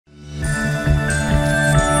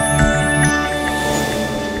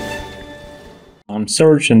I'm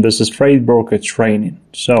Serge and this is Freight Broker Training.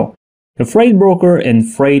 So, a freight broker and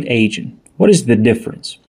freight agent, what is the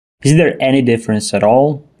difference? Is there any difference at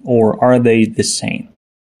all, or are they the same?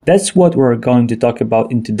 That's what we're going to talk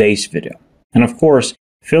about in today's video. And of course,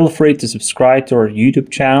 feel free to subscribe to our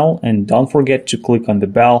YouTube channel and don't forget to click on the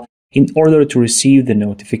bell in order to receive the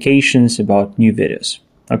notifications about new videos.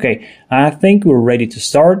 Okay, I think we're ready to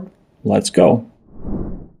start. Let's go.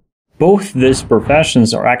 Both these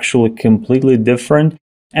professions are actually completely different,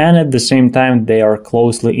 and at the same time they are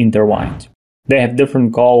closely intertwined. They have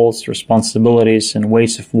different goals, responsibilities, and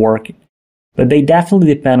ways of working, but they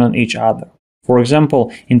definitely depend on each other. For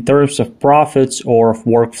example, in terms of profits or of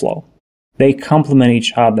workflow, they complement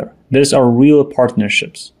each other. These are real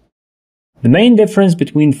partnerships. The main difference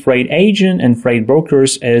between freight agent and freight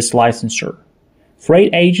brokers is licensure. Freight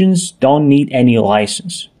agents don't need any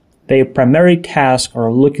license. Their primary tasks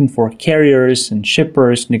are looking for carriers and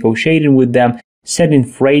shippers, negotiating with them, setting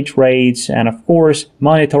freight rates, and of course,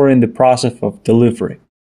 monitoring the process of delivery.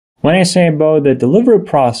 When I say about the delivery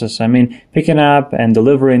process, I mean picking up and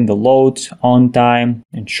delivering the loads on time,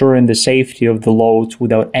 ensuring the safety of the loads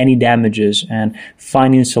without any damages, and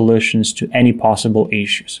finding solutions to any possible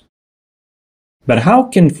issues. But how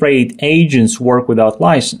can freight agents work without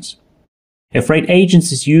license? A freight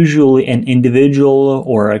agent is usually an individual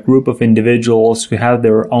or a group of individuals who have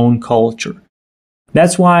their own culture.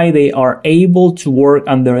 That's why they are able to work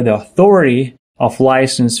under the authority of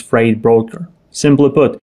licensed freight broker. Simply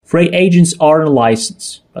put, freight agents aren't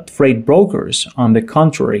licensed, but freight brokers, on the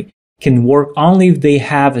contrary, can work only if they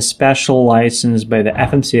have a special license by the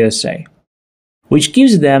FMCSA, which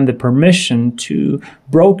gives them the permission to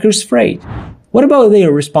broker's freight. What about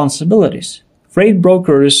their responsibilities? Freight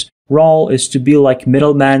brokers' role is to be like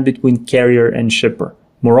middleman between carrier and shipper.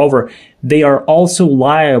 Moreover, they are also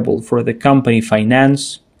liable for the company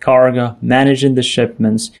finance, cargo, managing the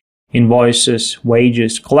shipments, invoices,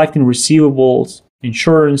 wages, collecting receivables,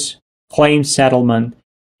 insurance, claim settlement,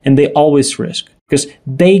 and they always risk because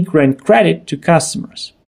they grant credit to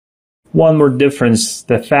customers. One more difference,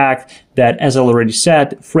 the fact that, as I already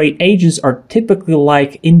said, freight agents are typically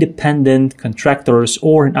like independent contractors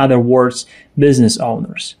or, in other words, business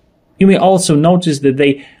owners. You may also notice that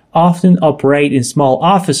they often operate in small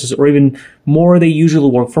offices, or even more, they usually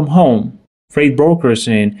work from home. Freight brokers,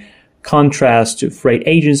 in contrast to freight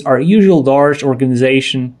agents, are usually large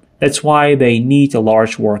organizations. That's why they need a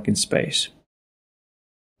large working space.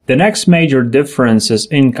 The next major difference is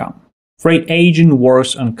income. Freight agent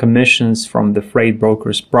works on commissions from the freight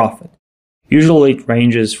broker's profit. Usually it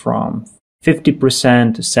ranges from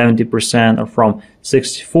 50% to 70% or from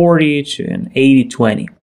 60-40 to an 80-20.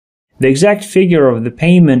 The exact figure of the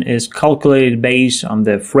payment is calculated based on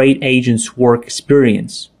the freight agent's work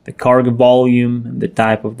experience, the cargo volume, and the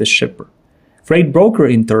type of the shipper. Freight broker,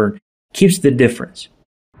 in turn, keeps the difference.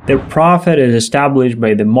 Their profit is established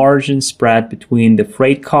by the margin spread between the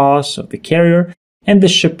freight costs of the carrier and the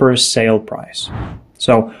shipper's sale price.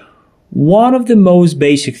 So, one of the most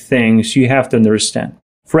basic things you have to understand,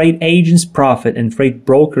 freight agents' profit and freight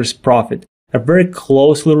brokers' profit are very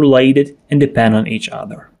closely related and depend on each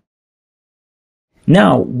other.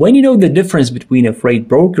 Now, when you know the difference between a freight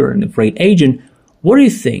broker and a freight agent, what do you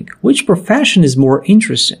think? Which profession is more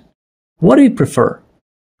interesting? What do you prefer?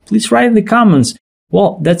 Please write in the comments.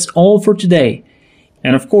 Well, that's all for today.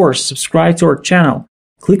 And of course, subscribe to our channel.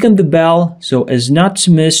 Click on the bell so as not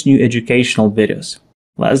to miss new educational videos.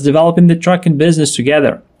 Let's develop in the trucking business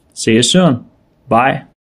together. See you soon. Bye.